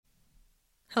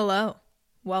Hello,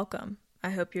 welcome.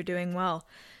 I hope you're doing well.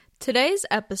 Today's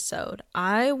episode,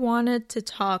 I wanted to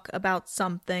talk about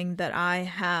something that I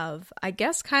have,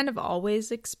 kind of always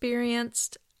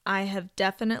experienced. I have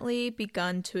definitely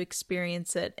begun to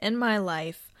experience it in my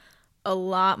life a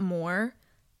lot more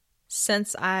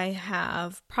since I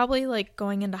have probably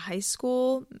going into high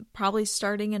school, probably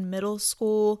starting in middle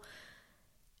school.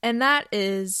 And that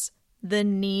is the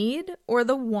need or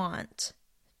the want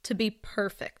to be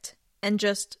perfect. And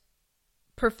just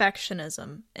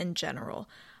perfectionism in general.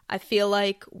 I feel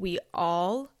like we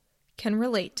all can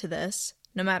relate to this,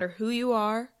 no matter who you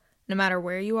are, no matter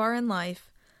where you are in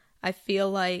life. I feel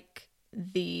like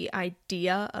the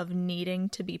idea of needing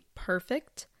to be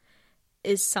perfect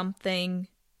is something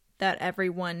that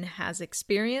everyone has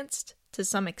experienced to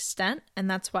some extent, and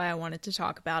that's why I wanted to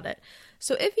talk about it.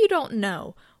 So if you don't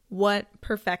know what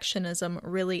perfectionism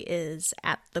really is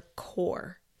at the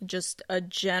core, just a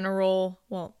general,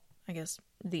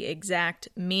 the exact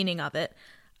meaning of it,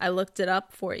 I looked it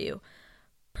up for you.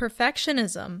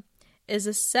 Perfectionism is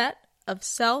a set of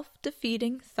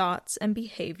self-defeating thoughts and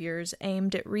behaviors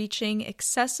aimed at reaching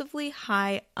excessively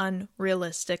high,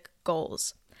 unrealistic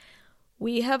goals.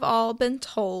 We have all been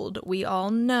told, we all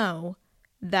know,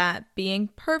 that being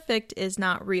perfect is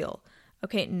not real.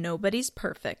 Okay, nobody's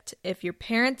perfect. If your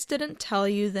parents didn't tell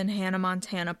you, then Hannah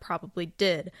Montana probably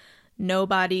did.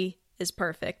 Nobody is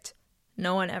perfect.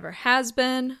 No one ever has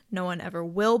been. No one ever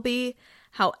will be.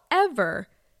 However,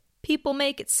 people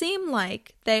make it seem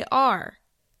like they are.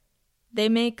 They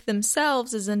make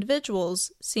themselves as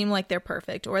individuals seem like they're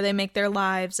perfect, or they make their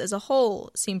lives as a whole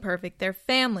seem perfect. Their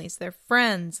families, their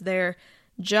friends, their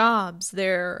jobs,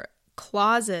 their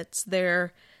closets,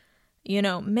 their,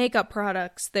 makeup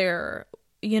products, their,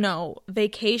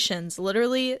 vacations.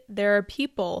 Literally, there are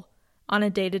people on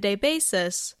a day-to-day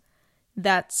basis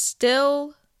that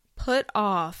still put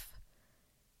off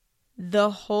the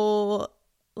whole,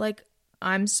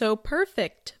 I'm so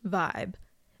perfect vibe.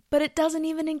 But it doesn't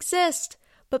even exist.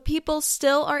 But people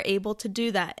still are able to do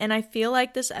that. And I feel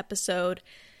like this episode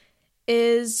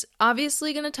is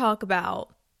obviously going to talk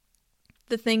about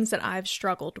the things that I've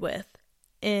struggled with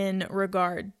in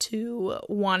regard to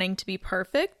wanting to be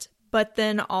perfect, but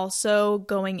then also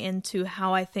going into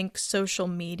how I think social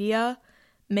media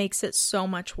makes it so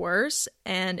much worse,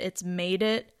 and it's made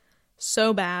it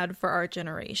so bad for our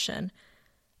generation.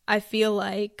 I feel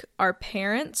like our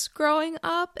parents growing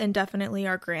up, and definitely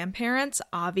our grandparents,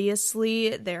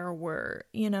 obviously there were,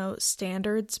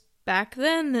 standards back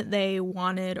then that they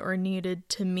wanted or needed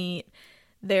to meet.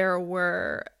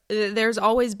 There's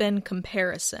always been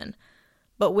comparison.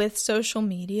 But with social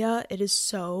media, it is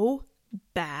so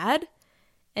bad,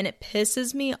 and it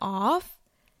pisses me off.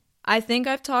 I think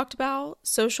I've talked about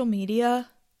social media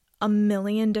a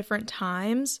million different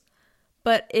times,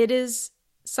 but it is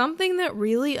something that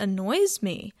really annoys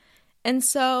me. And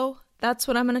so that's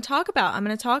what I'm going to talk about. I'm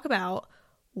going to talk about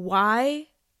why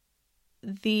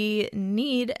the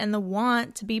need and the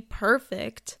want to be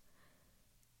perfect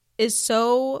is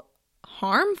so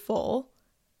harmful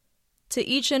to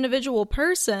each individual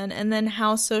person, and then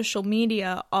how social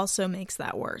media also makes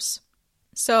that worse.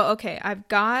 So, okay, I've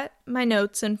got my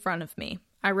notes in front of me.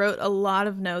 I wrote a lot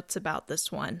of notes about this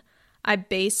one. I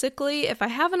basically, if I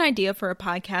have an idea for a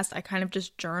podcast, I kind of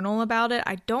just journal about it.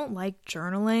 I don't like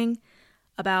journaling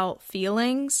about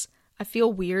feelings. I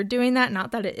feel weird doing that.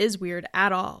 Not that it is weird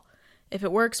at all. If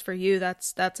it works for you,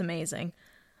 that's amazing.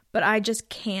 But I just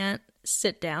can't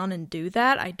sit down and do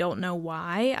that. I don't know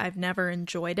why. I've never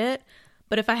enjoyed it.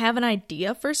 But if I have an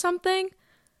idea for something,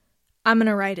 I'm going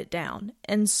to write it down.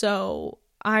 And so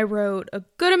I wrote a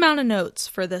good amount of notes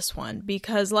for this one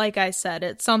because, like I said,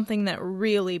 it's something that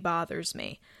really bothers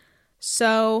me.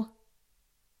 So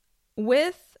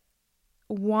with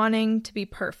wanting to be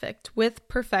perfect, with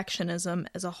perfectionism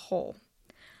as a whole,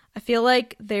 I feel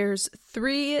like there's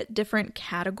 3 different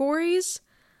categories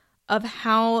of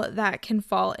how that can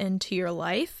fall into your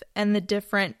life and the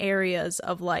different areas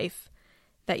of life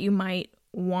that you might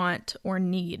want or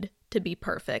need to be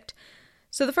perfect.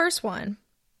 So the first one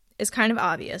is kind of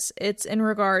obvious. It's in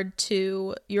regard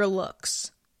to your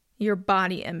looks, your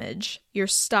body image, your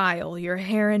style, your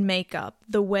hair and makeup,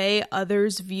 the way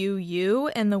others view you,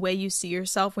 and the way you see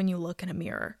yourself when you look in a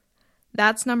mirror.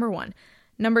 That's number 1.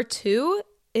 Number 2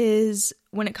 is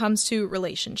when it comes to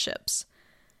relationships.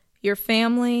 Your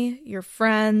family, your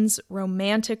friends,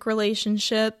 romantic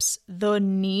relationships, the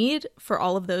need for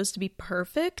all of those to be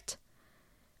perfect.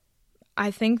 I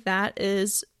think that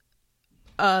is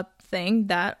a thing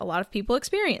that a lot of people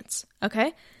experience,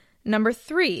 okay? Number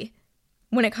 3,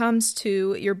 when it comes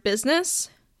to your business,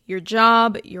 your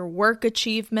job, your work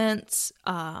achievements,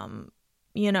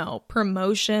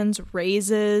 promotions,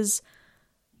 raises,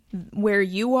 where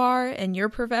you are in your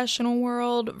professional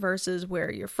world versus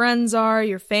where your friends are,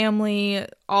 your family,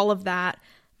 all of that,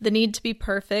 the need to be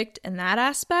perfect in that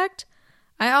aspect,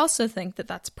 I also think that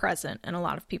that's present in a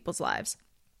lot of people's lives.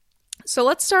 So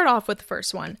let's start off with the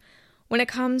first one. When it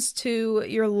comes to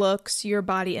your looks, your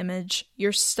body image,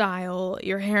 your style,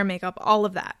 your hair, makeup, all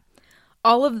of that,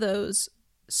 all of those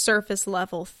surface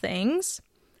level things,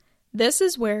 this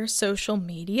is where social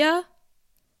media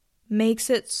makes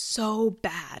it so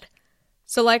bad.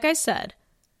 So like I said,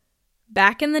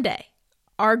 back in the day,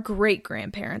 our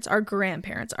great-grandparents, our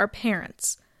grandparents, our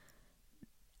parents,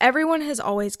 everyone has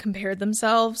always compared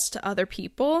themselves to other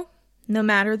people, no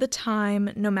matter the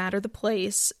time, no matter the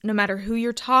place, no matter who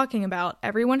you're talking about.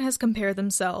 Everyone has compared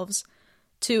themselves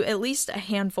to at least a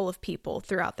handful of people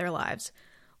throughout their lives.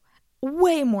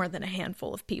 Way more than a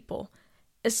handful of people,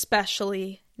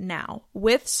 especially now.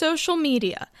 With social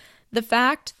media, the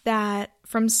fact that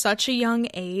from such a young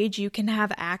age you can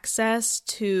have access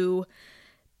to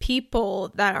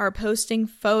people that are posting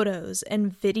photos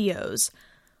and videos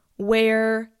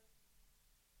where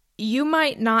you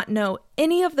might not know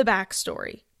any of the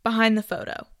backstory behind the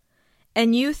photo,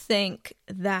 and you think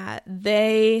that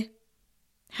they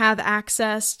have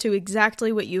access to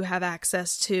exactly what you have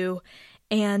access to,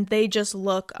 and they just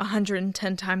look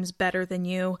 110 times better than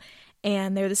you,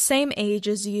 and they're the same age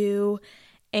as you,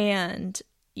 and,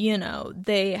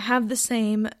 they have the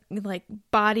same,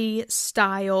 body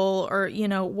style or,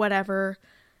 whatever,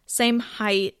 same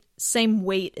height, same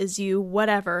weight as you,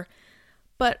 whatever.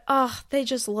 But, they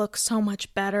just look so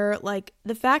much better. Like,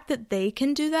 the fact that they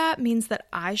can do that means that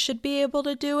I should be able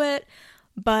to do it,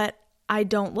 but I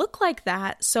don't look like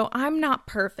that, so I'm not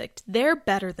perfect. They're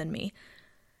better than me.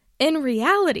 In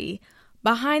reality,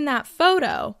 behind that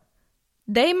photo,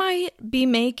 they might be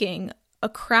making a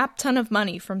crap ton of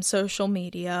money from social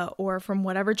media or from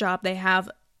whatever job they have.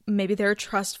 Maybe they're a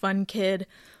trust fund kid,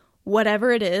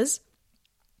 whatever it is.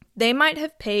 They might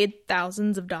have paid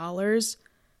thousands of dollars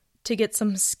to get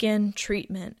some skin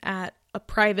treatment at a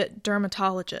private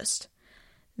dermatologist.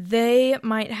 They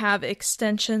might have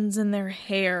extensions in their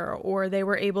hair, or they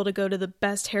were able to go to the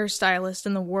best hairstylist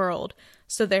in the world,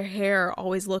 so their hair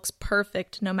always looks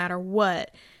perfect no matter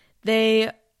what.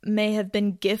 They may have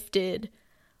been gifted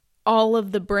all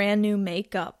of the brand new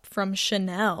makeup from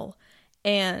Chanel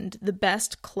and the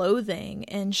best clothing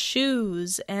and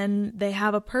shoes, and they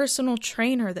have a personal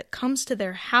trainer that comes to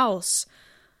their house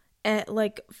at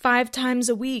 5 times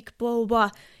a week, blah, blah, blah.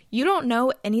 You don't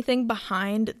know anything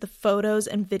behind the photos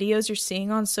and videos you're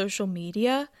seeing on social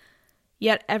media,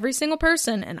 yet every single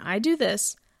person, and I do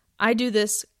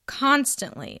this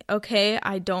constantly, okay?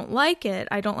 I don't like it.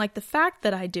 I don't like the fact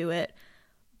that I do it.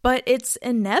 But it's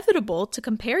inevitable to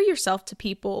compare yourself to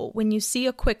people when you see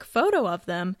a quick photo of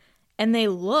them and they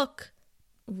look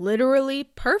literally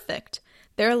perfect.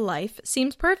 Their life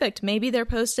seems perfect. Maybe they're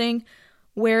posting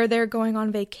where they're going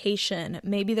on vacation.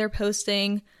 Maybe they're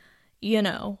posting,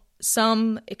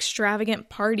 some extravagant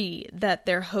party that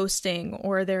they're hosting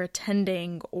or they're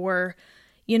attending or,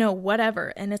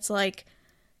 whatever. And it's like,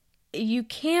 you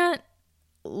can't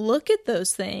look at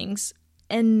those things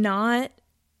and not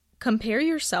compare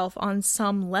yourself on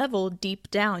some level deep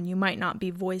down. You might not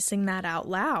be voicing that out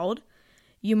loud.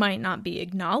 You might not be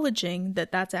acknowledging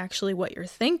that that's actually what you're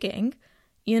thinking.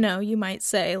 You might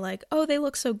say oh, they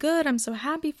look so good. I'm so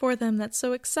happy for them. That's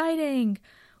so exciting.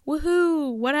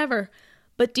 Woohoo, whatever.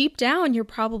 But deep down, you're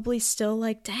probably still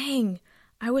dang,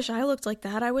 I wish I looked like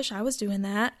that. I wish I was doing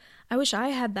that. I wish I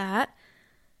had that.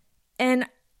 And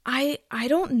I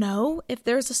don't know if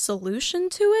there's a solution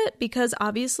to it, because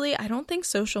obviously I don't think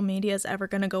social media is ever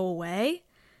going to go away.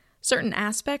 Certain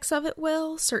aspects of it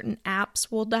will. Certain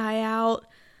apps will die out.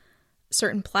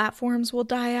 Certain platforms will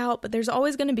die out. But there's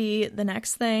always going to be the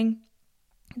next thing.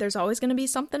 There's always going to be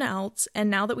something else. And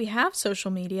now that we have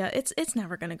social media, it's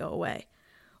never going to go away.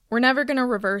 We're never going to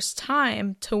reverse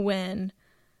time to when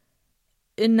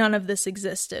none of this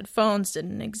existed. Phones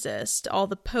didn't exist. All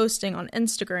the posting on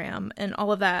Instagram and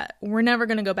all of that. We're never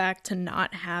going to go back to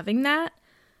not having that.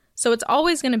 So it's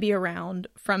always going to be around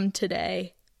from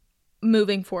today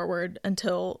moving forward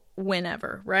until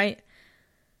whenever, right?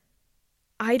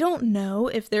 I don't know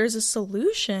if there's a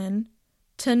solution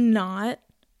to not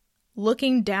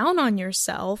looking down on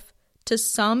yourself to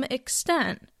some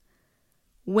extent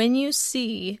when you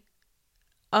see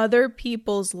other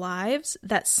people's lives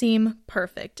that seem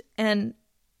perfect. And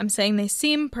I'm saying they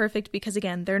seem perfect because,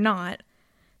 again, they're not.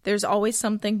 There's always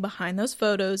something behind those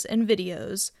photos and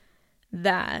videos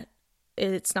that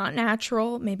it's not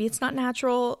natural. Maybe it's not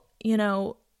natural,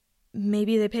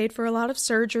 maybe they paid for a lot of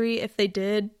surgery. If they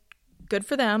did, good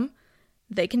for them.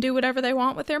 They can do whatever they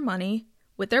want with their money,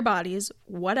 with their bodies,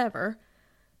 whatever,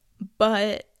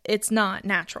 but it's not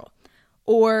natural.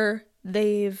 Or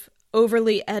they've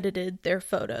overly edited their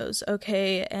photos,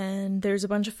 okay, and there's a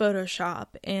bunch of Photoshop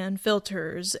and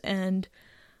filters and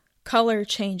color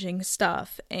changing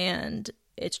stuff, and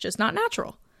it's just not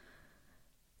natural.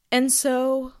 And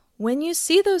so when you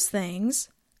see those things,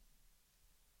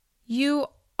 you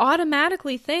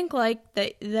automatically think like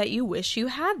that you wish you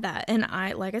had that. And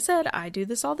like I said, I do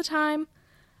this all the time.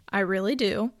 I really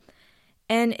do.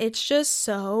 And it's just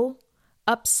so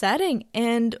upsetting.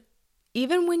 And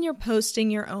even when you're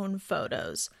posting your own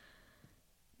photos,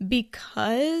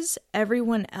 because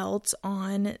everyone else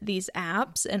on these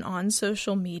apps and on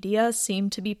social media seem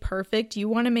to be perfect, you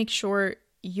want to make sure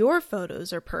your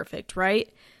photos are perfect,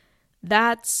 right?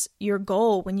 That's your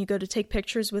goal when you go to take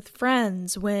pictures with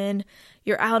friends, when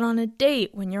you're out on a date,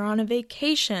 when you're on a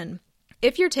vacation.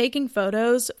 If you're taking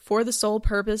photos for the sole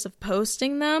purpose of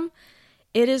posting them,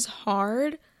 it is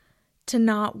hard to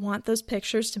not want those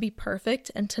pictures to be perfect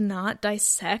and to not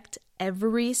dissect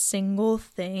every single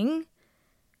thing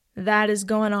that is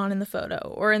going on in the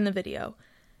photo or in the video.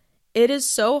 It is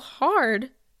so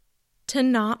hard to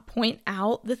not point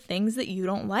out the things that you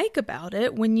don't like about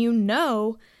it when you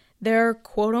know there are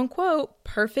quote unquote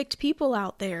perfect people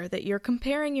out there that you're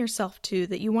comparing yourself to,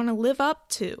 that you want to live up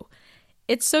to.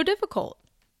 It's so difficult.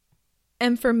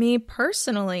 And for me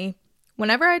personally,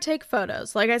 whenever I take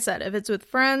photos, like I said, if it's with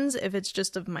friends, if it's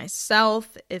just of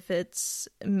myself, if it's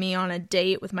me on a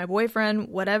date with my boyfriend,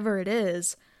 whatever it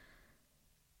is,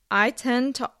 I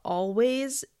tend to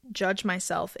always judge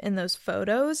myself in those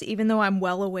photos, even though I'm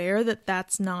well aware that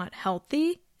that's not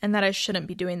healthy and that I shouldn't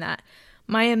be doing that.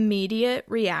 My immediate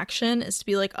reaction is to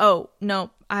be like, oh,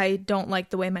 no, I don't like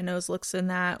the way my nose looks in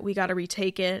that. We got to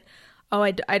retake it. Oh,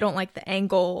 I don't like the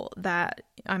angle that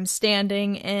I'm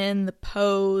standing in, the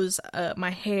pose. My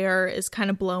hair is kind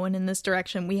of blowing in this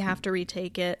direction. We have to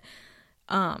retake it.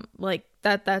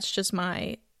 That's just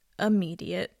my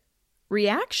immediate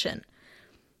reaction.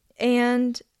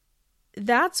 And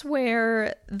that's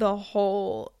where the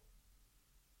whole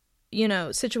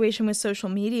situation with social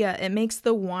media, it makes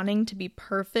the wanting to be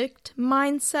perfect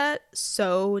mindset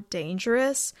so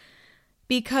dangerous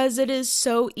because it is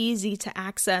so easy to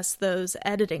access those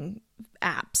editing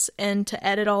apps and to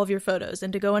edit all of your photos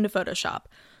and to go into Photoshop.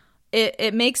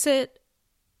 It makes it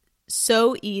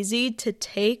so easy to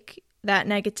take that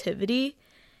negativity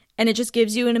and it just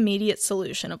gives you an immediate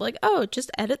solution of like, oh,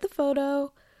 just edit the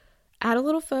photo, add a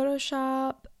little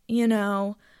Photoshop,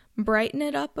 brighten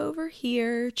it up over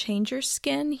here, change your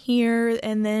skin here,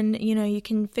 and then, you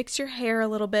can fix your hair a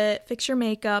little bit, fix your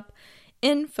makeup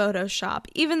in Photoshop,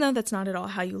 even though that's not at all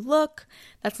how you look.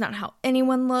 That's not how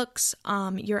anyone looks.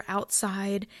 You're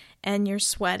outside and you're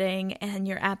sweating and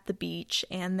you're at the beach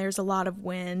and there's a lot of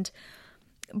wind.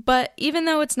 But even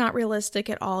though it's not realistic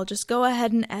at all, just go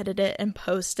ahead and edit it and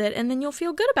post it, and then you'll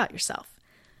feel good about yourself.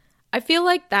 I feel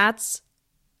like that's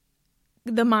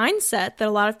the mindset that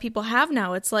a lot of people have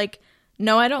now. It's like,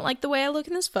 no, I don't like the way I look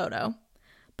in this photo,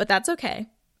 but that's okay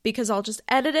because I'll just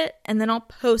edit it and then I'll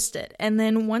post it. And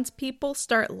then once people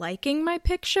start liking my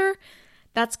picture,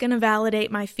 that's going to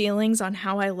validate my feelings on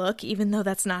how I look, even though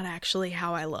that's not actually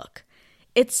how I look.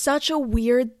 It's such a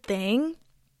weird thing,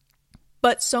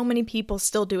 but so many people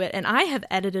still do it. And I have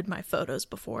edited my photos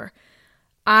before.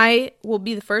 I will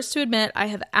be the first to admit I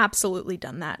have absolutely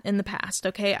done that in the past,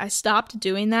 okay? I stopped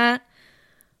doing that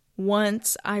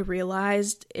once I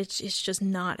realized it's just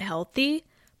not healthy,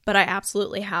 but I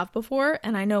absolutely have before,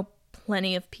 and I know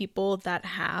plenty of people that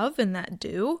have and that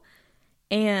do,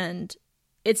 and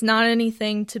it's not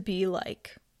anything to be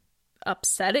like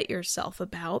upset at yourself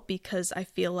about, because I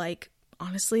feel like,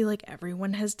 honestly, like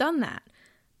everyone has done that,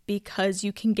 because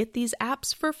you can get these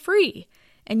apps for free,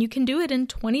 and you can do it in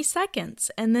 20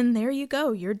 seconds, and then there you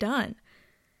go, you're done.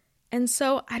 And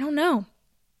so, I don't know,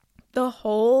 the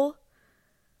whole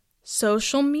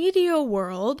social media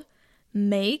world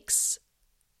makes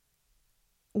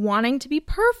wanting to be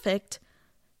perfect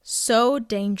so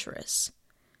dangerous,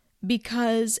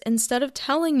 because instead of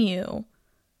telling you,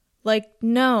 like,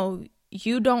 no,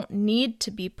 you don't need to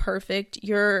be perfect,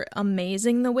 you're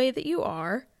amazing the way that you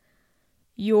are,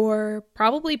 you're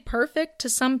probably perfect to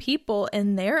some people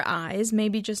in their eyes,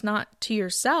 maybe just not to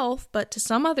yourself, but to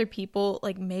some other people,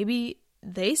 like maybe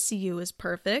they see you as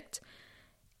perfect,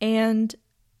 and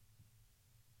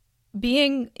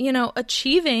being,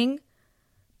 achieving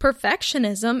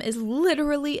perfectionism is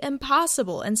literally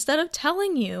impossible. Instead of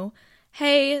telling you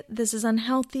hey, this is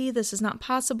unhealthy, this is not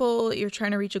possible, you're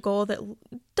trying to reach a goal that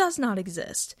does not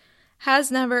exist, has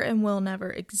never and will never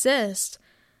exist,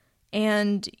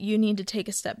 and you need to take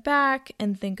a step back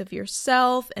and think of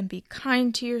yourself and be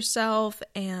kind to yourself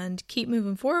and keep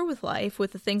moving forward with life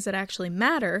with the things that actually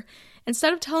matter.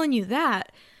 Instead of telling you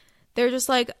that, they're just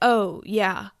like, oh,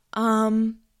 yeah,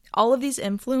 all of these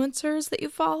influencers that you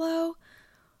follow,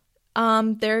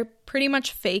 they're pretty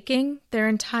much faking their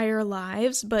entire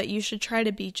lives, but you should try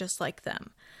to be just like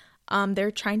them.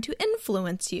 They're trying to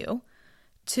influence you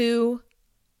to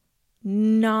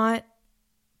not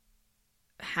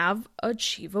have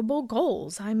achievable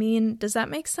goals. I mean, does that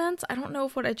make sense? I don't know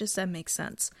if what I just said makes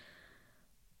sense.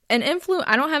 I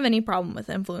don't have any problem with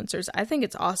influencers. I think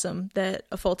it's awesome that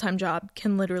a full-time job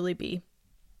can literally be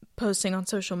posting on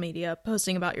social media,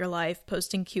 posting about your life,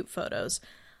 posting cute photos.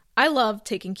 I love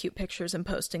taking cute pictures and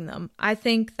posting them. I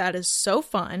think that is so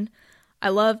fun. I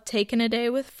love taking a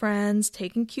day with friends,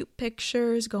 taking cute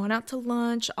pictures, going out to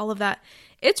lunch, all of that.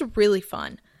 It's really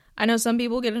fun. I know some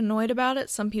people get annoyed about it.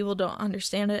 Some people don't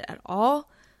understand it at all.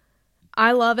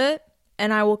 I love it,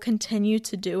 and I will continue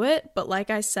to do it. But like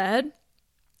I said,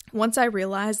 once I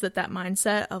realized that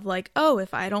mindset of like, oh,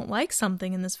 if I don't like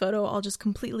something in this photo, I'll just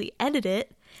completely edit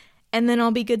it, and then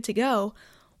I'll be good to go.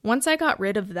 Once I got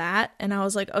rid of that, and I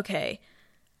was like, okay,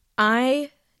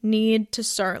 I need to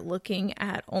start looking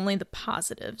at only the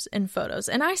positives in photos.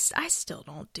 And I still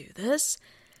don't do this.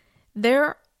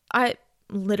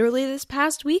 Literally this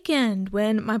past weekend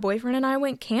when my boyfriend and I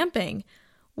went camping,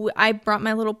 I brought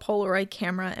my little Polaroid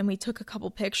camera and we took a couple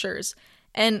pictures.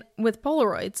 And with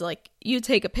Polaroids, like, you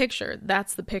take a picture,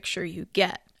 that's the picture you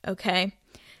get, okay?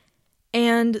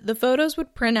 And the photos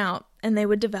would print out and they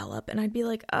would develop, and I'd be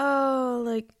like, oh,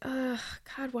 like,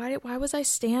 God, why was I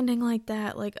standing like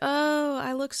that? Like, oh,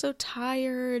 I look so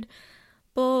tired,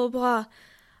 blah, blah,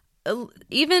 blah.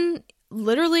 Even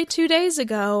literally 2 days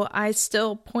ago, I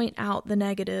still point out the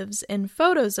negatives in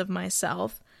photos of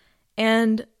myself,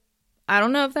 and I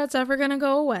don't know if that's ever going to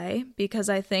go away, because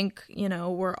I think,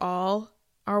 we're all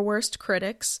our worst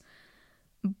critics.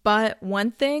 But one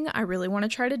thing I really want to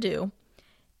try to do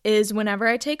is whenever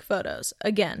I take photos,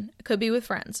 again, it could be with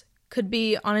friends, could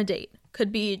be on a date,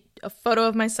 could be a photo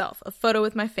of myself, a photo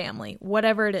with my family,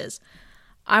 whatever it is,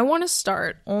 I want to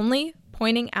start only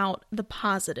pointing out the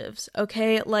positives,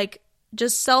 okay? Like,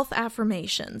 just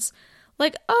self-affirmations.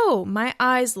 Like, oh, my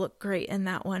eyes look great in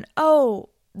that one. Oh,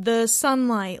 the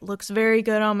sunlight looks very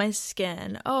good on my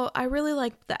skin. Oh, I really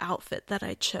like the outfit that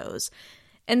I chose.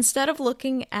 Instead of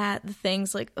looking at the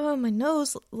things like, oh, my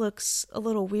nose looks a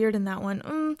little weird in that one.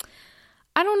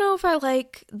 I don't know if I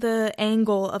like the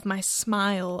angle of my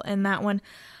smile in that one.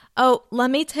 Oh, let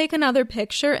me take another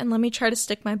picture and let me try to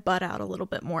stick my butt out a little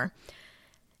bit more.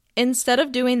 Instead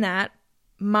of doing that,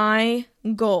 my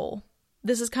goal,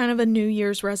 this is kind of a New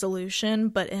Year's resolution,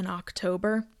 but in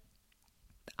October,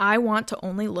 I want to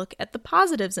only look at the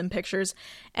positives in pictures.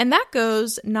 And that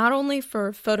goes not only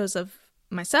for photos of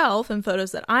myself and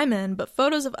photos that I'm in, but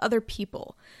photos of other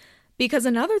people. Because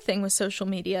another thing with social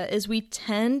media is we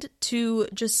tend to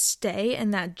just stay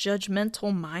in that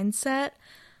judgmental mindset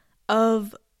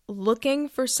of looking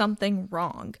for something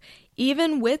wrong.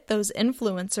 Even with those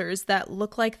influencers that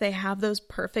look like they have those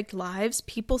perfect lives,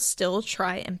 people still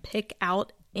try and pick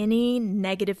out any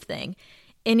negative thing,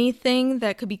 anything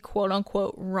that could be quote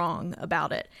unquote wrong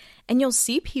about it. And you'll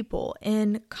see people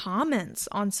in comments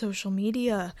on social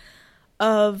media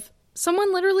of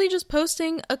someone literally just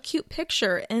posting a cute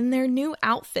picture in their new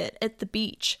outfit at the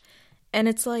beach. And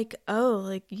it's like, oh,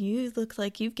 like, you look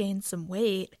like you've gained some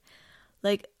weight.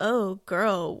 Like, oh,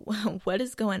 girl, what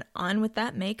is going on with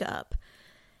that makeup?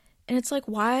 And it's like,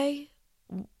 why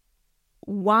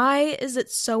is it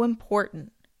so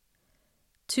important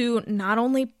to not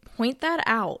only point that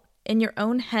out in your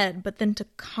own head, but then to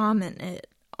comment it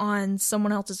on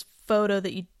someone else's photo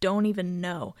that you don't even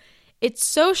know? It's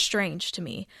so strange to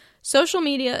me. Social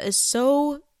media is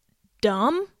so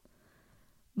dumb,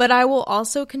 but I will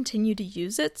also continue to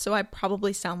use it, so I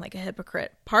probably sound like a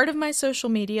hypocrite. Part of my social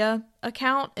media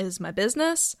account is my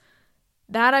business.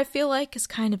 That I feel like is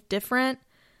kind of different.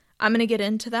 I'm going to get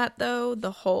into that though, the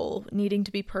whole needing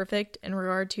to be perfect in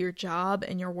regard to your job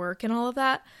and your work and all of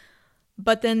that.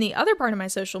 But then the other part of my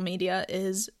social media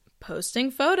is posting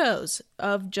photos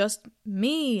of just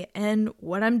me and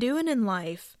what I'm doing in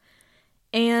life.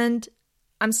 And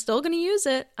I'm still going to use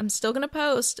it. I'm still going to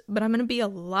post, but I'm going to be a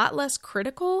lot less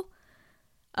critical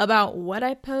about what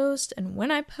I post and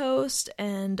when I post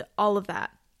and all of that.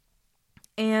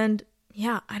 And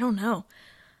yeah, I don't know.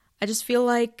 I just feel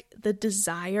like the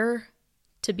desire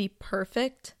to be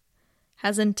perfect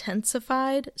has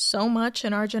intensified so much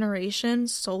in our generation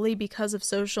solely because of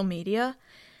social media.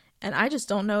 And I just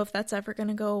don't know if that's ever going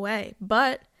to go away.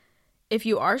 But if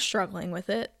you are struggling with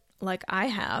it, like I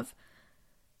have,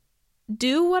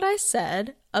 do what I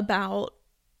said about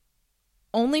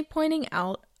only pointing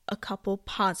out a couple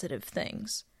positive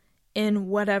things in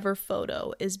whatever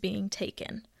photo is being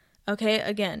taken. Okay,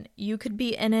 again, you could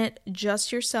be in it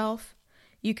just yourself.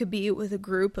 You could be with a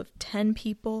group of 10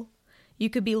 people. You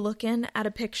could be looking at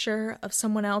a picture of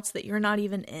someone else that you're not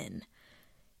even in.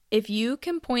 If you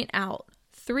can point out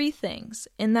 3 things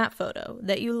in that photo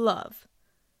that you love,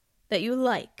 that you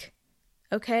like,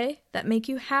 okay, that make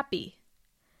you happy,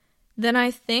 then I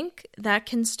think that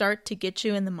can start to get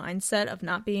you in the mindset of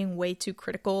not being way too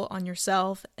critical on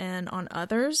yourself and on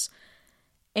others.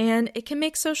 And it can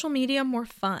make social media more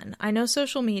fun. I know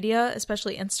social media,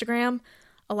 especially Instagram,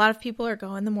 a lot of people are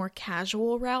going the more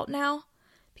casual route now.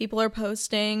 People are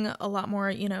posting a lot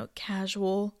more,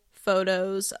 casual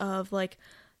photos of like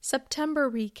September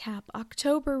recap,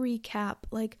 October recap,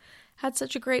 like had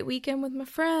such a great weekend with my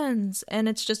friends. And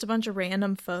it's just a bunch of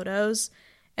random photos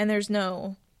and there's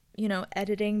no,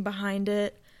 editing behind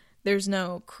it. There's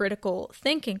no critical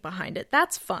thinking behind it.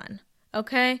 That's fun,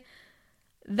 okay?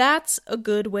 That's a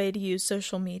good way to use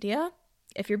social media.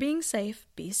 If you're being safe,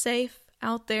 be safe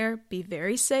out there. Be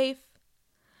very safe.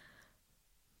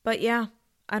 But yeah,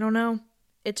 I don't know.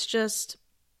 It's just,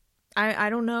 I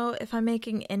don't know if I'm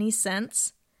making any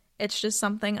sense. It's just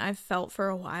something I've felt for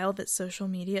a while that social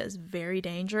media is very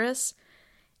dangerous.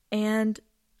 And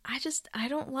I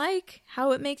don't like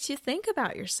how it makes you think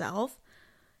about yourself.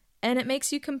 And it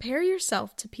makes you compare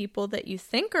yourself to people that you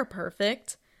think are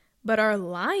perfect, but are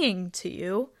lying to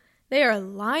you. They are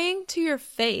lying to your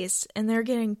face and they're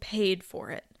getting paid for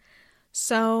it.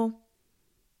 So,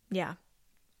 yeah,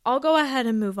 I'll go ahead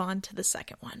and move on to the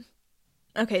second one.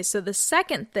 Okay, so the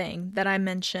second thing that I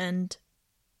mentioned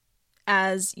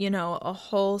as, a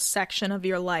whole section of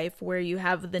your life where you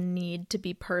have the need to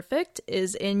be perfect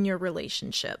is in your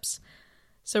relationships.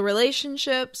 So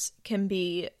relationships can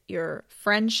be your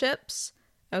friendships,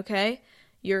 okay?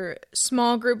 Your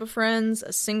small group of friends,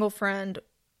 a single friend,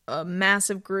 a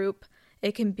massive group.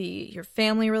 It can be your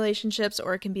family relationships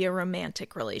or it can be a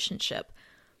romantic relationship.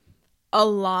 A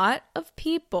lot of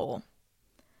people,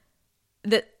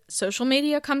 that social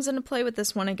media comes into play with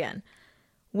this one again.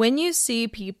 When you see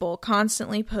people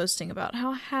constantly posting about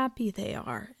how happy they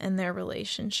are in their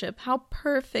relationship, how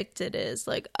perfect it is,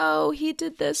 like, oh, he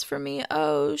did this for me,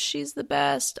 oh, she's the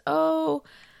best, how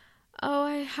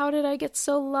did I get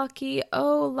so lucky,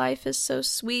 oh, life is so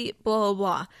sweet, blah, blah,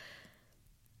 blah.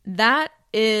 That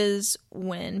is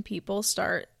when people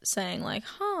start saying like,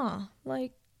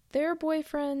 like their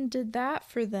boyfriend did that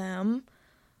for them.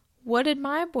 What did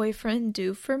my boyfriend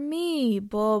do for me?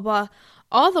 Blah, blah.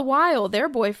 All the while, their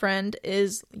boyfriend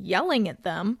is yelling at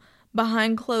them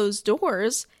behind closed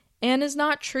doors and is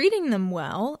not treating them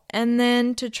well. And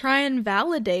then to try and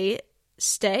validate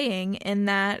staying in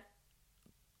that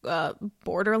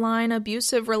borderline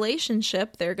abusive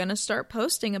relationship, they're going to start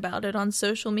posting about it on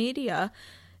social media,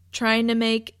 trying to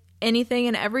make anything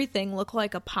and everything look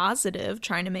like a positive,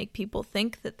 trying to make people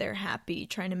think that they're happy,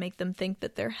 trying to make them think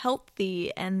that they're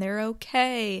healthy and they're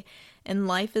okay and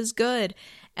life is good.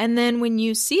 And then when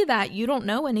you see that, you don't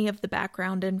know any of the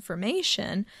background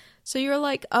information. So you're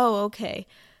like, oh, okay,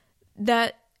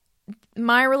 that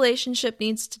my relationship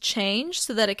needs to change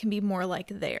so that it can be more like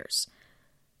theirs.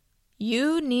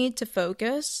 You need to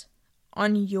focus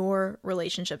on your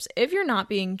relationships. If you're not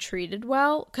being treated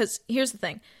well, because here's the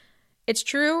thing. It's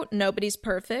true, nobody's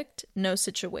perfect. No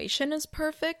situation is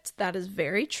perfect. That is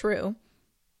very true.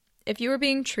 If you are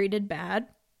being treated bad,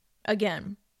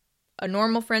 again, a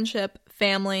normal friendship,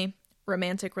 family,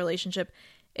 romantic relationship,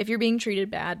 if you're being treated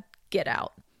bad, get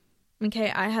out.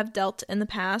 Okay, I have dealt in the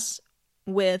past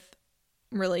with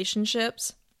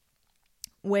relationships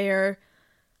where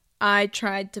I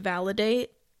tried to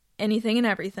validate anything and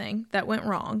everything that went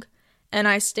wrong, and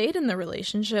I stayed in the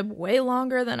relationship way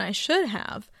longer than I should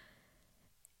have.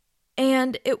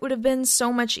 And it would have been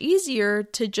so much easier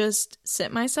to just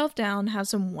sit myself down, have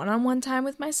some one-on-one time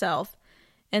with myself,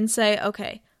 and say,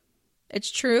 okay,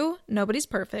 it's true, nobody's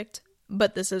perfect,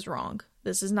 but this is wrong.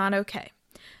 This is not okay.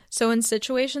 So in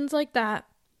situations like that,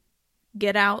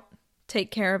 get out,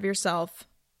 take care of yourself.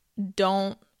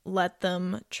 Don't let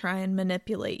them try and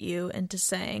manipulate you into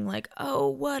saying like, oh,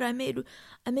 what, I made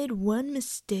one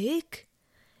mistake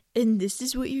and this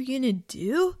is what you're gonna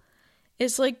do?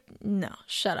 It's like, no,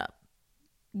 shut up.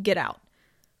 Get out.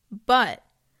 But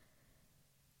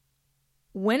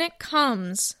when it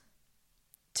comes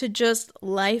to just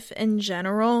life in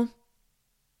general,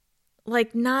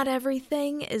 like, not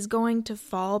everything is going to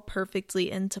fall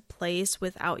perfectly into place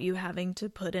without you having to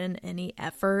put in any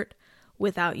effort,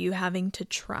 without you having to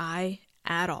try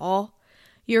at all.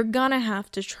 You're gonna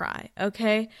have to try,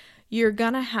 okay? You're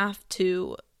gonna have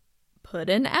to put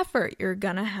in effort. You're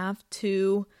gonna have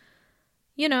to,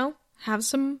 have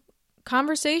some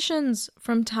conversations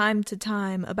from time to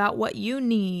time about what you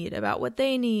need, about what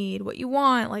they need, what you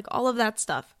want, like all of that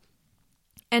stuff.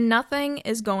 And nothing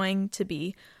is going to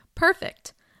be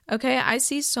perfect. Okay, I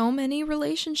see so many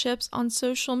relationships on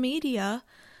social media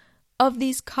of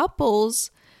these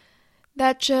couples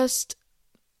that just,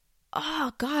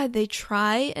 oh God, they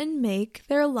try and make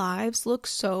their lives look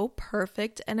so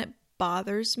perfect, and it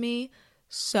bothers me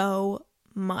so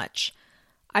much.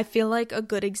 I feel like a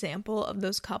good example of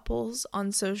those couples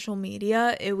on social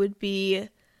media, it would be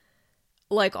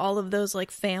like all of those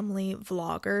like family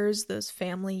vloggers, those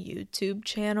family YouTube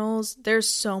channels. There's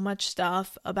so much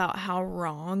stuff about how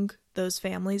wrong those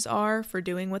families are for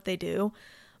doing what they do.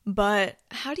 But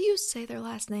how do you say their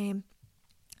last name?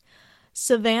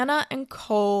 Savannah and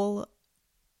Cole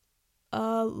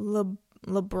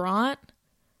LeBron?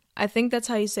 I think that's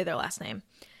how you say their last name.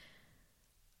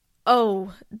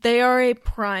 Oh, they are a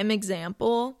prime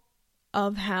example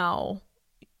of how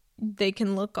they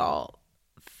can look all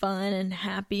fun and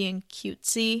happy and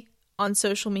cutesy on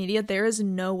social media. There is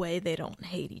no way they don't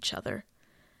hate each other.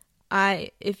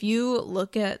 If you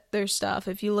look at their stuff,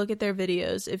 if you look at their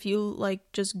videos, if you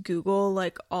like just Google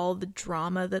like all the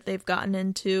drama that they've gotten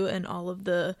into and all of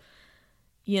the,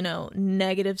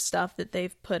 negative stuff that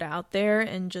they've put out there,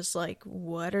 and just like,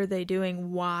 what are they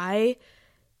doing? Why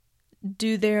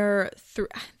do they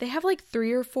have like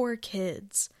 3 or 4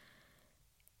 kids,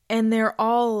 and they're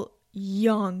all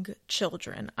young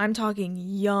children. I'm talking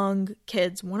young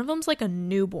kids. One of them's like a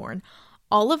newborn.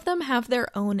 All of them have their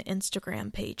own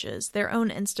Instagram pages, their own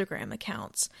Instagram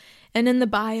accounts. And in the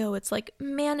bio, it's like,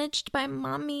 managed by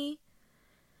mommy.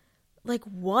 Like,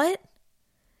 what?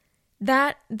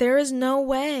 There is no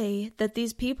way that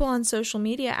these people on social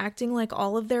media acting like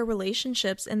all of their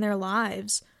relationships in their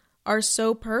lives are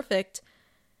so perfect.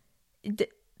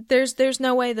 There's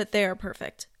no way that they are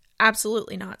perfect.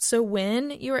 Absolutely not. So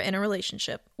when you're in a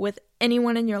relationship with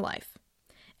anyone in your life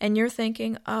and you're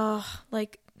thinking, oh,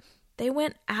 like they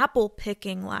went apple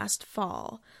picking last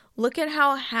fall. Look at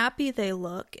how happy they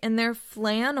look in their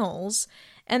flannels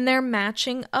and their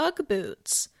matching Ugg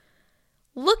boots.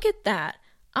 Look at that.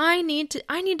 I need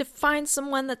to find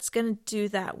someone that's going to do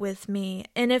that with me.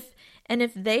 And if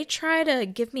they try to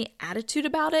give me attitude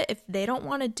about it, if they don't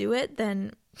want to do it,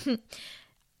 then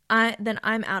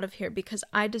I'm out of here, because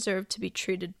I deserve to be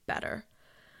treated better.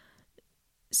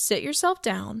 Sit yourself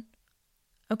down,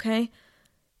 okay?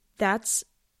 That's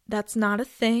not a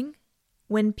thing.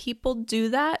 When people do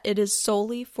that, it is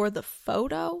solely for the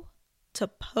photo, to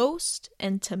post,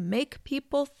 and to make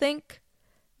people think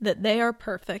that they are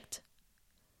perfect.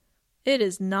 It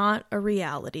is not a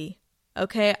reality,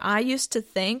 okay? I used to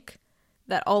think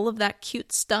that all of that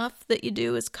cute stuff that you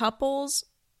do as couples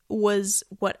was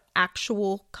what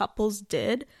actual couples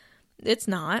did. It's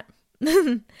not.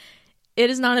 It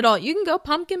is not at all. You can go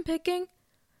pumpkin picking.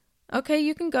 Okay,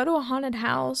 you can go to a haunted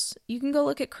house. You can go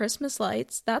look at Christmas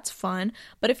lights. That's fun.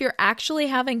 But if you're actually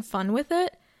having fun with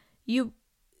it, you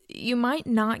might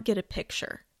not get a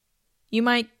picture. You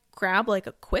might grab like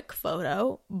a quick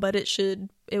photo, but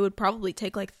it would probably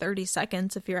take like 30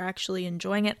 seconds if you're actually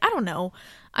enjoying it. I don't know.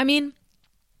 I mean,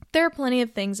 there are plenty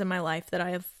of things in my life that I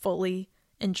have fully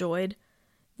enjoyed,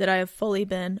 that I have fully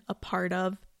been a part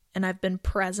of, and I've been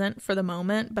present for the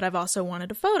moment, but I've also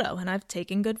wanted a photo, and I've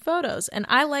taken good photos. And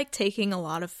I like taking a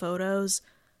lot of photos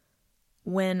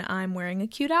when I'm wearing a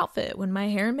cute outfit, when my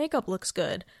hair and makeup looks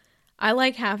good. I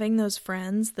like having those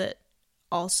friends that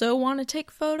also want to take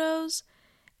photos,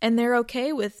 and they're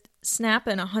okay with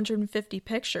snapping 150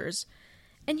 pictures.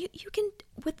 And you can,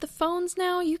 with the phones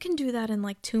now, you can do that in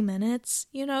like 2 minutes.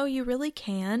 You really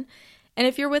can. And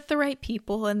if you're with the right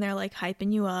people and they're like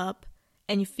hyping you up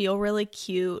and you feel really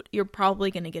cute, you're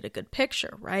probably going to get a good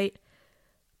picture, right?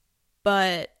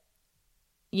 But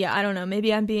yeah, I don't know.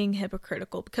 Maybe I'm being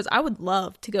hypocritical, because I would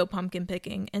love to go pumpkin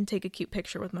picking and take a cute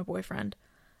picture with my boyfriend.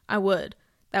 I would.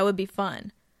 That would be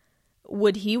fun.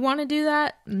 Would he want to do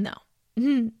that? No.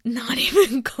 Not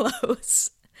even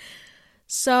close.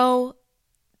 So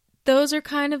those are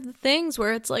kind of the things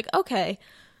where it's like, okay,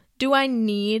 do I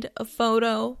need a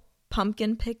photo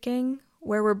pumpkin picking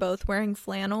where we're both wearing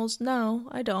flannels? No,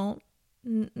 I don't.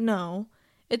 No.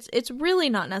 It's really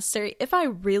not necessary. If I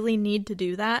really need to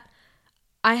do that,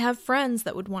 I have friends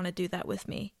that would want to do that with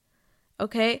me.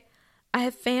 Okay? I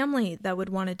have family that would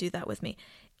want to do that with me.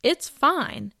 It's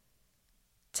fine.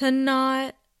 to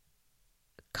not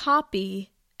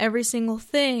copy every single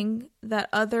thing that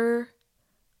other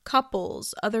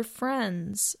couples, other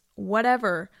friends,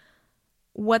 whatever,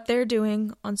 what they're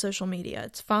doing on social media.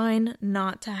 It's fine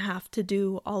not to have to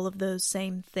do all of those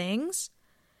same things.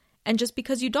 And just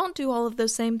because you don't do all of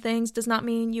those same things does not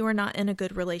mean you are not in a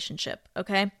good relationship,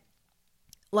 okay?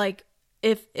 Like,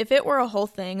 if it were a whole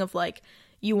thing of like,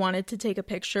 you wanted to take a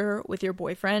picture with your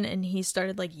boyfriend and he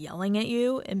started like yelling at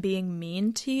you and being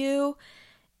mean to you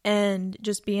and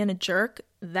just being a jerk,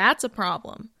 that's a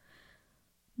problem.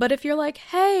 But if you're like,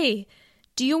 hey,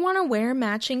 do you want to wear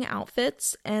matching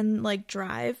outfits and like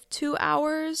drive 2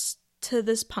 hours to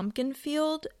this pumpkin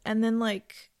field and then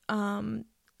like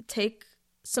take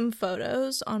some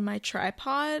photos on my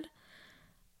tripod,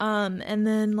 and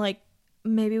then like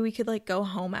maybe we could like go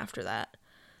home after that.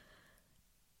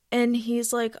 And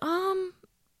he's like,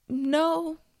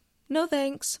 no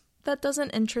thanks, that doesn't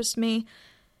interest me.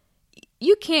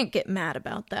 You can't get mad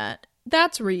about that.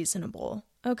 That's reasonable,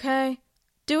 okay?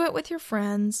 Do it with your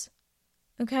friends,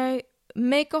 okay?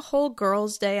 Make a whole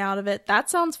girls' day out of it. That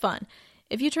sounds fun.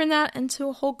 If you turn that into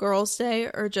a whole girls' day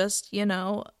or just, you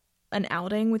know, an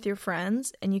outing with your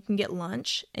friends and you can get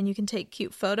lunch and you can take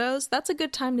cute photos, that's a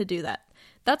good time to do that.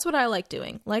 That's what I like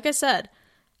doing. Like I said,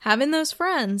 having those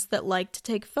friends that like to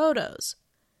take photos,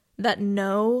 that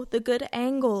know the good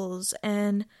angles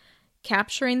and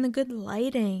capturing the good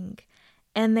lighting,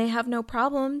 and they have no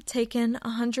problem taking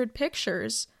 100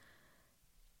 pictures.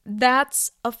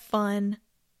 That's a fun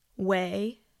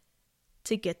way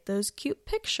to get those cute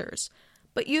pictures.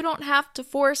 But you don't have to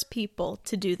force people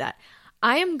to do that.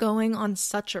 I am going on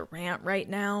such a rant right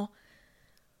now.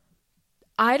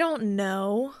 I don't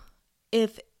know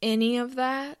if any of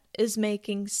that is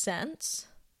making sense.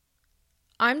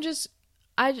 I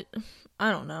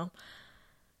don't know.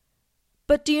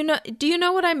 But do you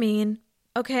know what I mean?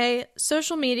 Okay,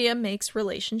 social media makes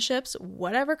relationships,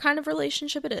 whatever kind of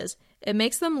relationship it is, it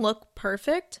makes them look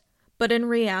perfect, but in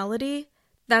reality,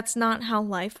 that's not how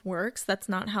life works. That's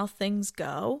not how things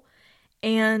go.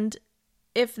 And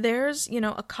if there's, you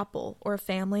know, a couple or a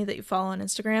family that you follow on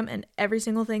Instagram and every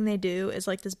single thing they do is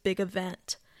like this big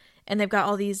event and they've got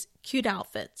all these cute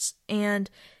outfits and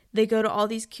they go to all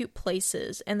these cute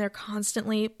places and they're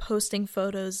constantly posting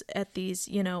photos at these,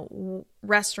 you know,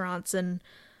 restaurants and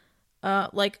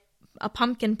like a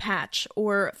pumpkin patch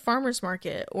or farmer's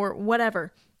market or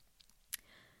whatever.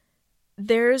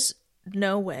 There's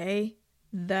no way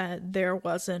that there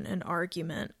wasn't an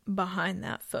argument behind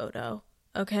that photo,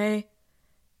 okay?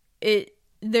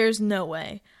 There's no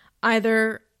way.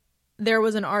 Either there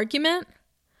was an argument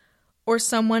or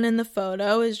someone in the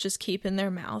photo is just keeping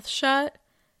their mouth shut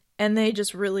and they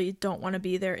just really don't want to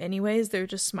be there anyways. They're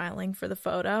just smiling for the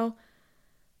photo.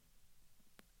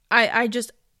 I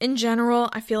just, in general,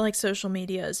 I feel like social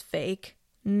media is fake.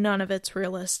 None of it's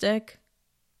realistic.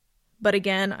 But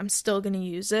again, I'm still going to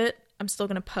use it. I'm still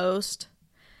going to post.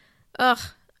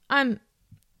 I'm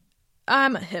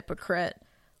a hypocrite.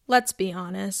 Let's be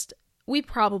honest. We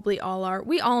probably all are.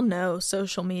 We all know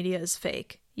social media is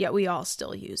fake, yet we all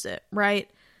still use it, right?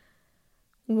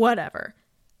 Whatever.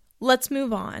 Let's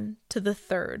move on to the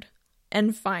third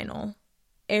and final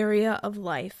area of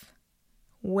life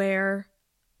where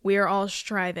we are all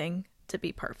striving to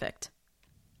be perfect.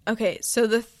 Okay, so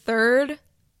the third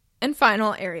and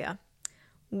final area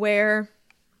where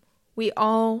we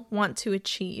all want to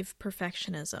achieve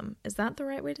perfectionism. Is that the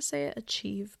right way to say it?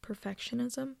 Achieve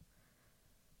perfectionism?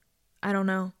 I don't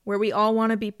know. Where we all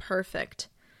want to be perfect.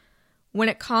 When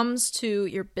it comes to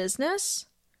your business,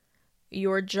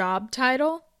 your job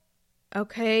title,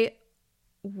 okay,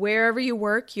 wherever you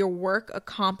work, your work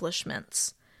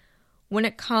accomplishments. When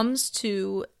it comes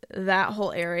to that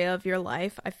whole area of your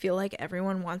life, I feel like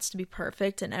everyone wants to be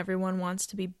perfect and everyone wants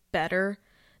to be better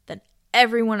than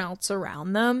everyone else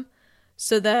around them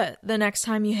so that the next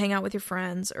time you hang out with your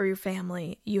friends or your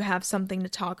family, you have something to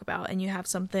talk about and you have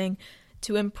something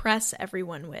to impress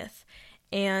everyone with.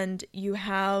 And you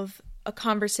have a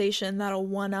conversation that'll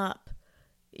one up,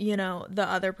 you know, the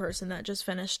other person that just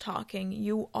finished talking.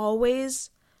 You always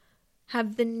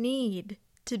have the need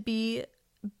to be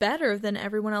better than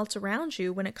everyone else around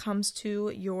you when it comes to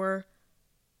your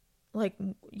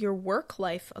work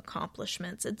life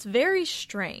accomplishments. It's very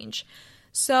strange.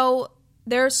 So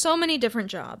there are so many different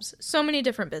jobs, so many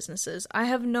different businesses. I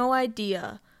have no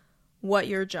idea what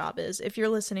your job is. If you're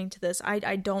listening to this,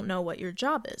 I don't know what your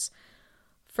job is.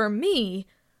 For me,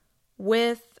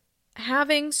 with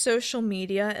having social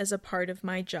media as a part of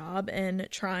my job and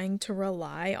trying to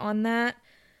rely on that,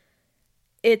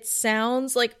 it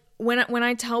sounds like when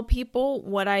I tell people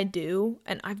what I do,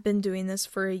 and I've been doing this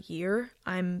for a year,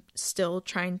 I'm still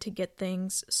trying to get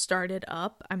things started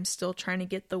up. I'm still trying to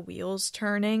get the wheels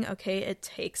turning. Okay, it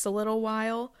takes a little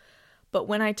while, but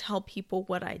when I tell people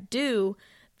what I do,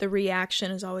 the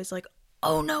reaction is always like,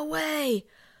 "Oh, no way.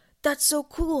 That's so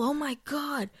cool. Oh my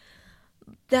God.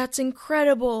 That's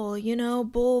incredible, blah,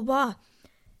 blah, blah."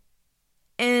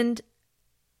 And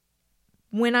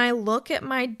when I look at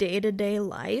my day-to-day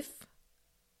life,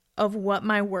 of what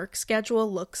my work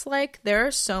schedule looks like, there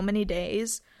are so many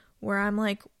days where I'm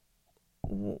like,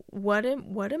 what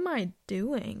am I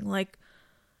doing? Like,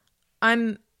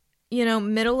 I'm,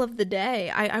 middle of the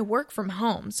day, I work from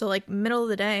home. So like middle of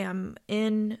the day, I'm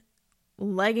in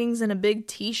leggings and a big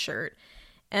t-shirt,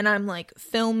 and I'm like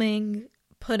filming,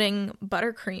 putting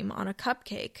buttercream on a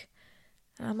cupcake.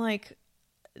 And I'm like,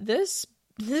 this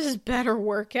better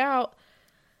work out.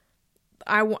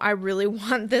 I really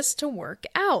want this to work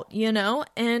out,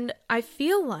 And I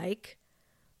feel like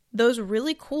those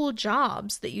really cool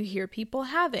jobs that you hear people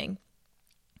having,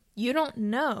 you don't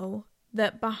know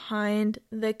that behind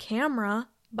the camera,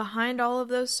 behind all of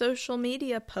those social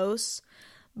media posts,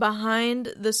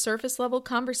 behind the surface level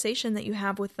conversation that you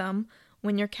have with them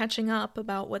when you're catching up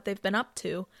about what they've been up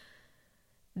to,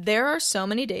 there are so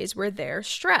many days where they're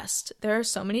stressed. There are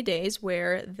so many days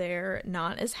where they're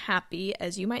not as happy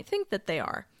as you might think that they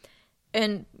are.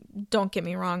 And don't get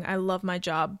me wrong, I love my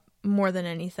job more than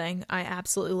anything. I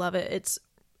absolutely love it. It's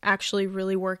actually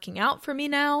really working out for me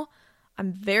now.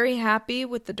 I'm very happy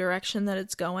with the direction that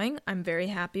it's going. I'm very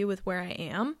happy with where I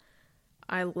am.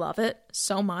 I love it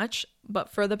so much. But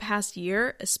for the past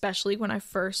year, especially when I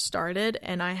first started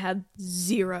and I had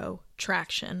zero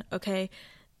traction, okay?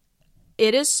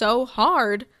 It is so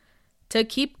hard to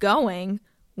keep going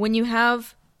when you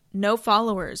have no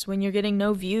followers, when you're getting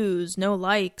no views, no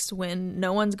likes, when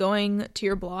no one's going to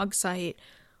your blog site,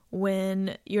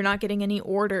 when you're not getting any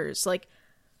orders. Like,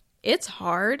 it's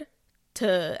hard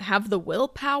to have the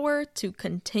willpower to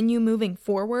continue moving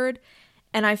forward.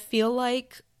 And I feel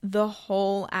like the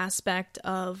whole aspect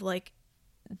of like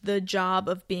the job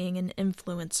of being an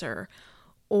influencer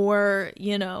or,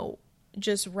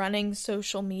 just running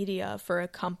social media for a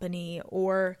company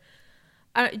or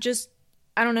I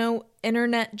don't know,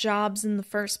 internet jobs in the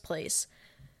first place.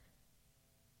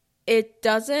 It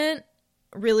doesn't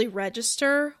really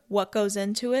register what goes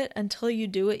into it until you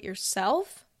do it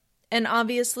yourself. And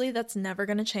obviously that's never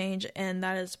going to change. And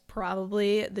that is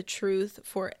probably the truth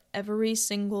for every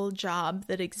single job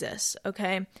that exists.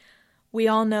 Okay. We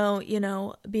all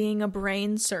know, being a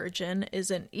brain surgeon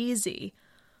isn't easy.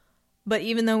 But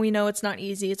even though we know it's not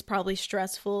easy, it's probably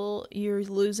stressful, you're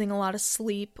losing a lot of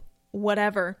sleep,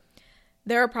 whatever.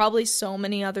 There are probably so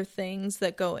many other things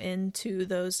that go into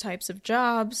those types of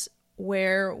jobs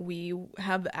where we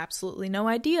have absolutely no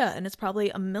idea, and it's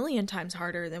probably a million times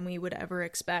harder than we would ever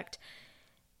expect.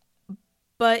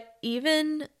 But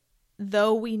even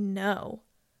though we know,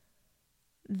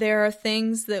 there are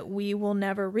things that we will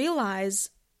never realize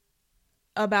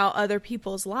about other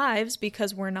people's lives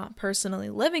because we're not personally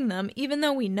living them. Even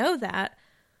though we know that,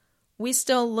 we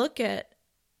still look at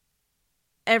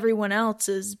everyone else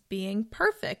as being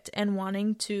perfect and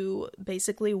wanting to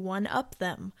basically one-up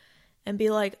them and be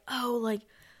like, oh, like,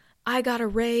 I got a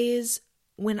raise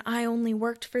when I only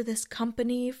worked for this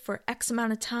company for X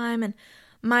amount of time, and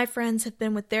my friends have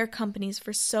been with their companies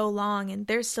for so long and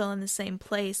they're still in the same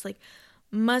place. Like,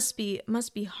 must be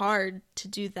hard to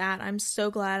do that. I'm so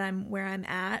glad I'm where I'm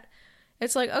at.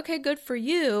 It's like, okay, good for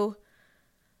you.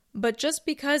 But just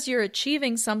because you're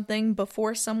achieving something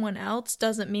before someone else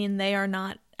doesn't mean they are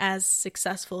not as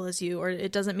successful as you, or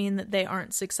it doesn't mean that they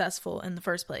aren't successful in the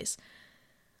first place.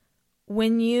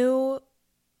 When you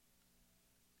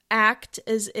act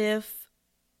as if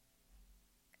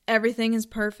everything is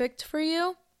perfect for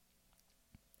you,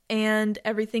 and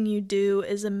everything you do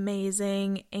is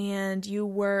amazing, and you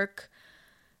work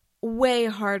way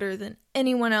harder than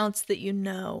anyone else that you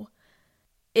know,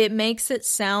 it makes it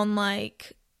sound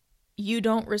like you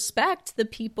don't respect the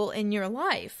people in your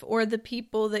life or the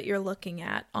people that you're looking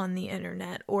at on the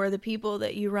internet or the people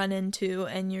that you run into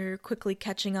and you're quickly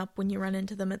catching up when you run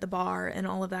into them at the bar and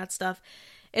all of that stuff.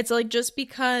 It's like just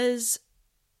because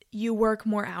you work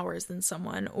more hours than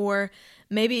someone, or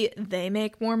maybe they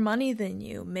make more money than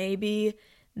you, maybe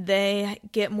they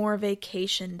get more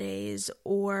vacation days,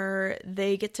 or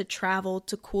they get to travel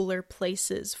to cooler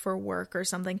places for work or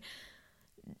something.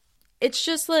 It's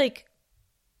just like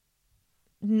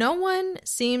no one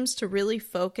seems to really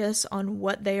focus on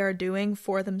what they are doing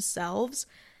for themselves.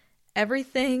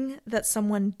 Everything that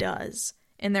someone does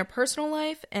in their personal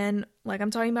life, and like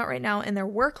I'm talking about right now, in their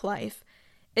work life,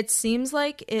 It seems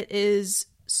like it is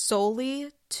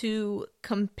solely to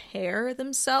compare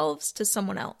themselves to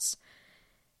someone else.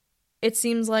 It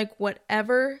seems like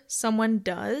whatever someone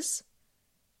does,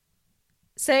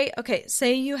 say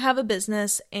you have a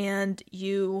business and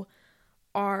you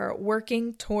are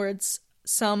working towards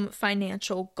some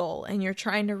financial goal and you're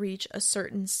trying to reach a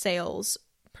certain sales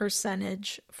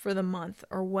percentage for the month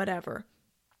or whatever,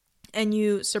 and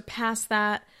you surpass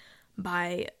that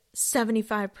by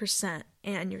 75%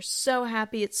 and you're so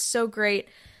happy, it's so great.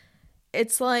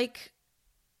 It's like,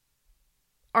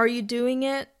 are you doing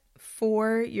it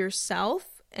for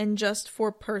yourself and just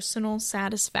for personal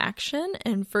satisfaction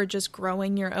and for just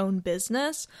growing your own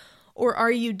business? Or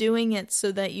are you doing it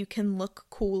so that you can look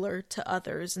cooler to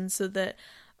others and so that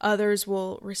others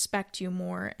will respect you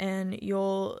more and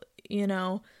you'll,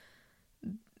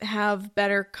 have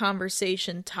better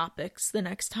conversation topics the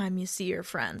next time you see your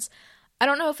friends? I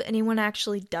don't know if anyone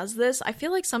actually does this. I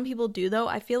feel like some people do, though.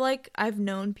 I feel like I've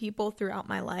known people throughout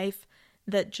my life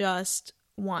that just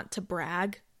want to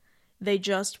brag. They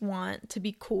just want to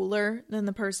be cooler than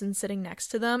the person sitting next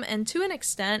to them. And to an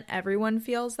extent, everyone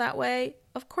feels that way.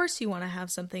 Of course you want to have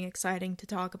something exciting to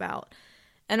talk about.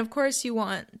 And of course you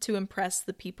want to impress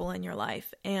the people in your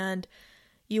life. And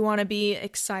you want to be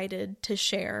excited to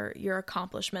share your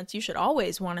accomplishments. You should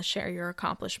always want to share your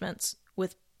accomplishments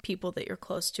with people that you're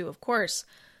close to, of course.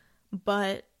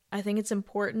 But I think it's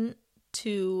important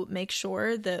to make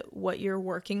sure that what you're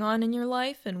working on in your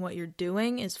life and what you're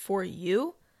doing is for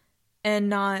you and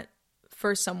not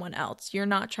for someone else. You're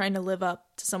not trying to live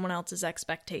up to someone else's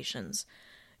expectations.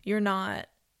 You're not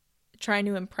trying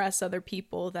to impress other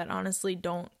people that honestly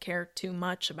don't care too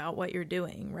much about what you're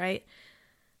doing, right?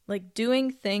 Like,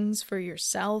 doing things for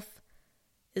yourself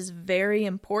is very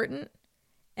important.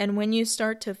 And when you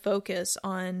start to focus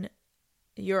on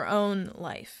your own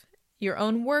life, your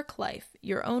own work life,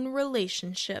 your own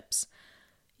relationships,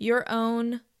 your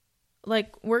own,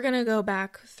 we're going to go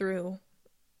back through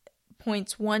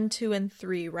points 1, 2, and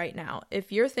 3 right now.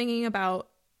 If you're thinking about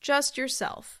just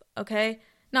yourself,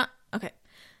 not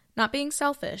being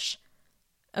selfish,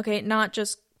 not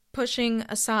just pushing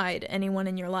aside anyone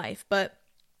in your life, but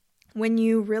when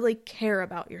you really care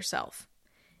about yourself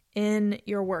in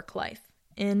your work life,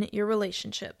 in your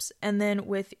relationships, and then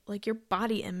with your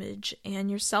body image and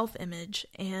your self-image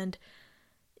and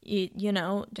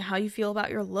how you feel about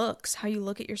your looks, how you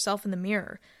look at yourself in the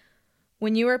mirror.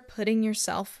 When you are putting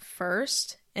yourself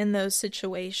first in those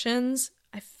situations,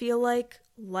 I feel like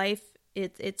life,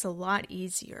 it's a lot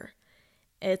easier.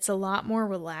 It's a lot more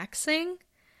relaxing.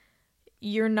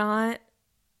 You're not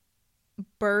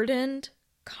burdened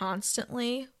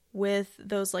constantly with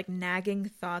those nagging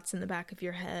thoughts in the back of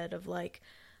your head of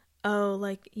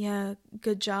yeah,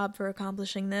 good job for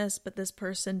accomplishing this, but this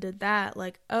person did that.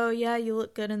 Oh yeah, you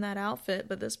look good in that outfit,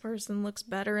 but this person looks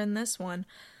better in this one.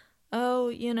 Oh,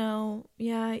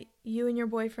 yeah, you and your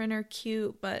boyfriend are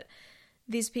cute, but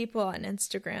these people on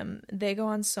Instagram, they go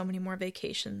on so many more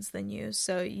vacations than you,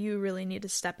 so you really need to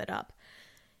step it up.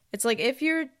 It's if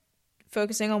you're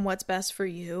focusing on what's best for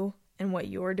you and what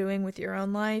you're doing with your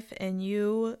own life, and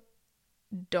you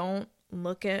don't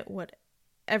look at what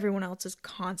everyone else is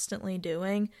constantly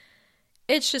doing,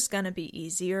 it's just going to be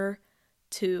easier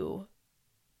to,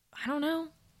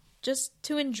 just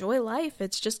to enjoy life.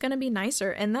 It's just going to be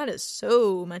nicer. And that is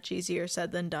so much easier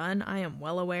said than done. I am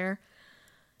well aware.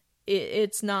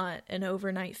 It's not an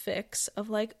overnight fix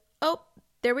of oh,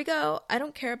 there we go. I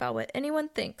don't care about what anyone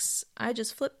thinks. I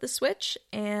just flipped the switch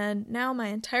and now my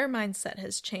entire mindset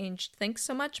has changed. Thanks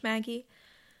so much, Maggie.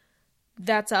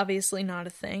 That's obviously not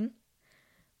a thing.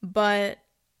 But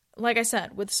like I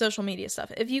said, with social media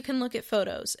stuff, if you can look at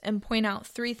photos and point out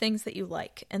 3 things that you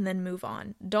like and then move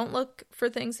on. Don't look for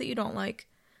things that you don't like.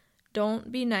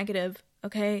 Don't be negative,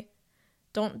 okay?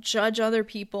 Don't judge other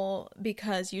people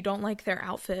because you don't like their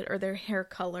outfit or their hair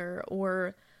color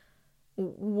or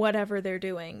whatever they're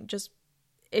doing. Just,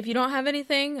 if you don't have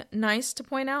anything nice to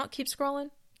point out, keep scrolling.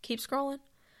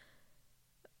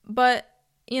 But,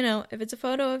 if it's a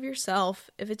photo of yourself,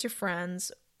 if it's your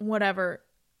friends, whatever,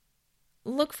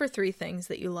 look for 3 things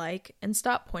that you like and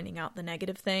stop pointing out the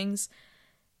negative things.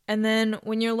 And then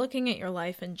when you're looking at your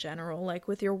life in general,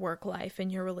 with your work life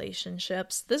and your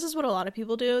relationships, this is what a lot of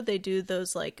people do. They do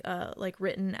those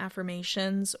written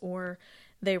affirmations, or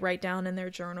they write down in their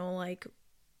journal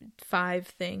 5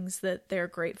 things that they're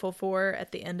grateful for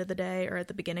at the end of the day or at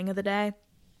the beginning of the day.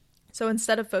 So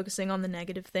instead of focusing on the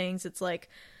negative things, it's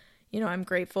I'm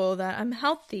grateful that I'm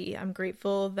healthy. I'm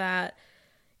grateful that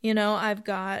I've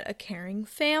got a caring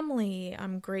family.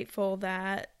 I'm grateful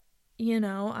that,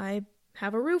 I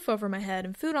have a roof over my head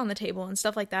and food on the table and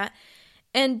stuff like that.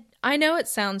 And I know it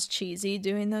sounds cheesy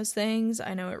doing those things.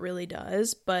 I know it really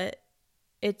does, but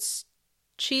it's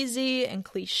cheesy and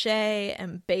cliche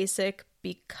and basic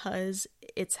because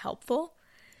it's helpful,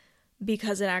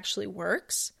 because it actually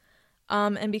works,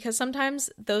 and because sometimes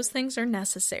those things are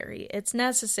necessary. It's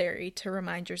necessary to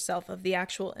remind yourself of the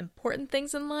actual important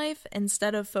things in life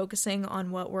instead of focusing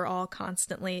on what we're all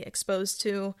constantly exposed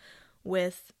to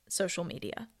with social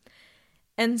media.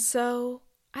 And so,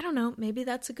 I don't know, maybe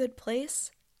that's a good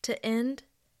place to end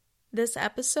this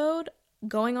episode,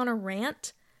 going on a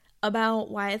rant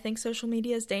about why I think social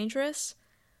media is dangerous,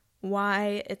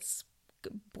 why it's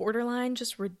borderline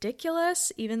just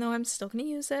ridiculous, even though I'm still going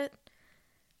to use it.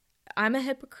 I'm a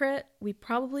hypocrite. We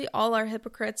probably all are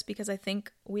hypocrites because I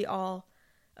think we all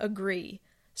agree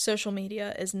social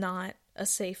media is not a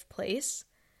safe place.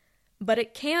 But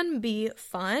it can be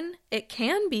fun. It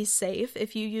can be safe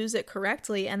if you use it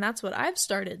correctly, and that's what I've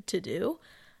started to do.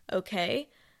 Okay?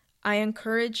 I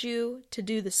encourage you to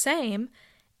do the same.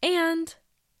 And,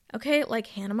 okay, like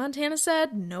Hannah Montana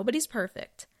said, nobody's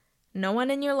perfect. No one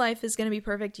in your life is going to be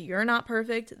perfect. You're not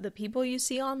perfect. The people you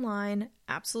see online,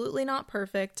 absolutely not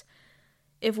perfect.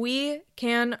 If we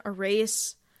can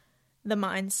erase the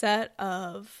mindset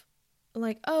of,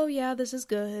 like, oh yeah, this is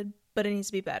good, but it needs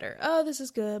to be better. Oh, this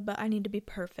is good, but I need to be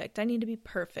perfect. I need to be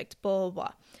perfect, blah, blah,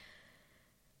 blah.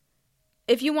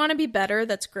 If you want to be better,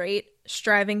 that's great.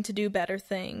 Striving to do better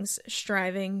things,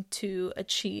 striving to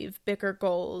achieve bigger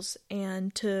goals,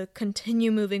 and to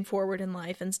continue moving forward in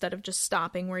life instead of just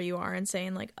stopping where you are and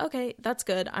saying, like, okay, that's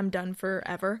good, I'm done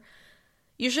forever.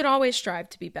 You should always strive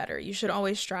to be better. You should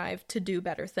always strive to do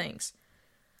better things.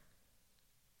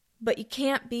 But you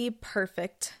can't be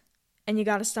perfect. And you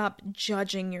got to stop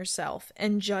judging yourself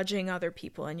and judging other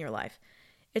people in your life.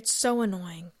 It's so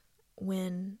annoying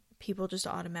when people just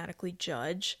automatically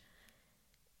judge.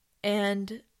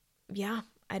 And yeah,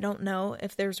 I don't know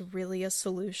if there's really a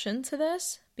solution to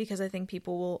this, because I think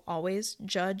people will always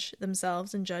judge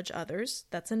themselves and judge others.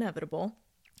 That's inevitable.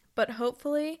 But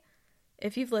hopefully,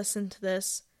 if you've listened to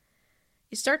this,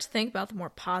 you start to think about the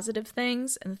more positive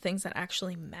things and the things that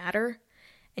actually matter.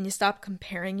 And you stop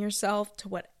comparing yourself to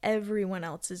what everyone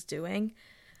else is doing,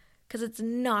 because it's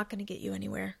not going to get you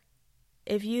anywhere.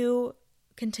 If you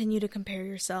continue to compare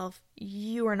yourself,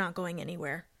 you are not going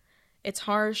anywhere. It's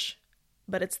harsh,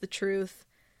 but it's the truth.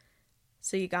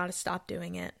 So you got to stop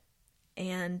doing it.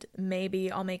 And maybe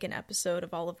I'll make an episode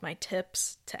of all of my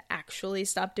tips to actually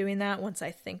stop doing that once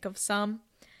I think of some,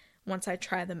 once I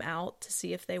try them out to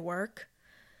see if they work.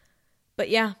 But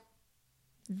yeah,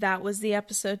 that was the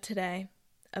episode today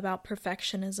about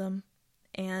perfectionism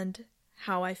and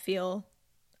how I feel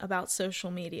about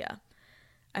social media.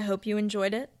 I hope you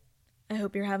enjoyed it. I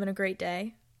hope you're having a great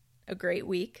day, a great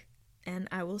week, and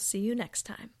I will see you next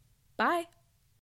time. Bye.